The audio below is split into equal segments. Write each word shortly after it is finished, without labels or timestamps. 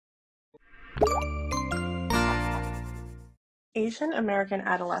Asian American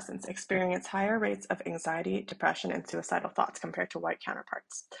adolescents experience higher rates of anxiety, depression, and suicidal thoughts compared to white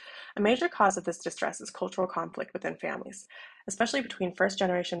counterparts. A major cause of this distress is cultural conflict within families, especially between first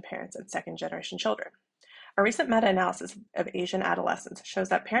generation parents and second generation children. A recent meta analysis of Asian adolescents shows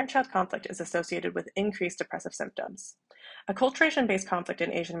that parent child conflict is associated with increased depressive symptoms. Acculturation based conflict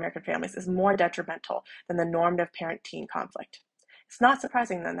in Asian American families is more detrimental than the normative parent teen conflict. It's not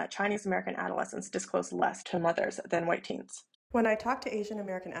surprising then that Chinese American adolescents disclose less to mothers than white teens. When I talked to Asian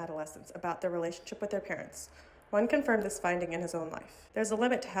American adolescents about their relationship with their parents, one confirmed this finding in his own life. There's a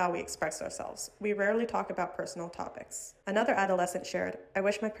limit to how we express ourselves. We rarely talk about personal topics. Another adolescent shared, "I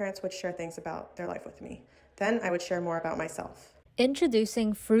wish my parents would share things about their life with me. Then I would share more about myself."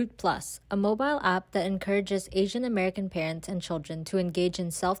 Introducing Fruit Plus, a mobile app that encourages Asian American parents and children to engage in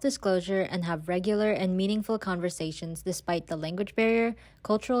self-disclosure and have regular and meaningful conversations despite the language barrier,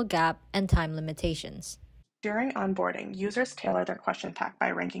 cultural gap, and time limitations. During onboarding, users tailor their question pack by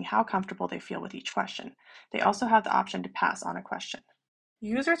ranking how comfortable they feel with each question. They also have the option to pass on a question.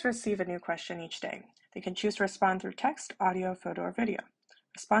 Users receive a new question each day. They can choose to respond through text, audio, photo, or video.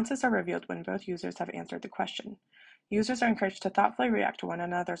 Responses are revealed when both users have answered the question. Users are encouraged to thoughtfully react to one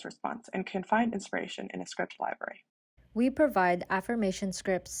another's response and can find inspiration in a script library. We provide affirmation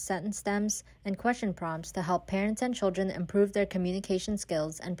scripts, sentence stems, and question prompts to help parents and children improve their communication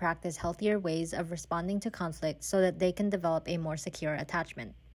skills and practice healthier ways of responding to conflict so that they can develop a more secure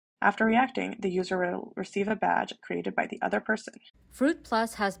attachment. After reacting, the user will receive a badge created by the other person. Fruit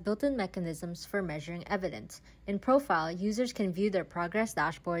Plus has built-in mechanisms for measuring evidence. In Profile, users can view their progress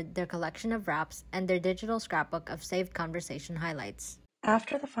dashboard, their collection of raps, and their digital scrapbook of saved conversation highlights.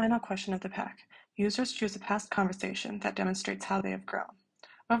 After the final question of the pack, users choose a past conversation that demonstrates how they have grown.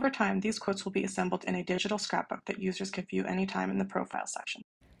 Over time, these quotes will be assembled in a digital scrapbook that users can view anytime in the Profile section.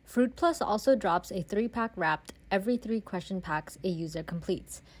 Fruit Plus also drops a 3-pack wrapped every 3 question packs a user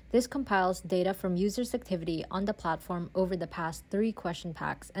completes. This compiles data from users' activity on the platform over the past 3 question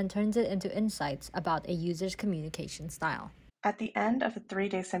packs and turns it into insights about a user's communication style. At the end of a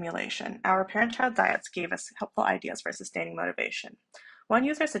 3-day simulation, our parent-child dyads gave us helpful ideas for sustaining motivation. One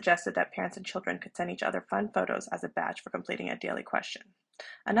user suggested that parents and children could send each other fun photos as a badge for completing a daily question.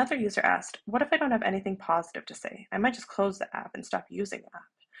 Another user asked, "What if I don't have anything positive to say? I might just close the app and stop using the app."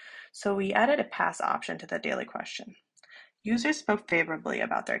 So we added a pass option to the daily question. Users spoke favorably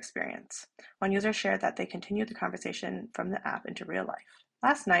about their experience. One user shared that they continued the conversation from the app into real life.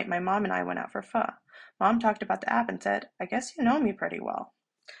 "Last night, my mom and I went out for pho. Mom talked about the app and said, 'I guess you know me pretty well.'"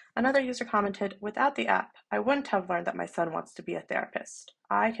 Another user commented, "Without the app, I wouldn't have learned that my son wants to be a therapist.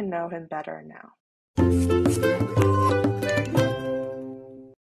 I can know him better now."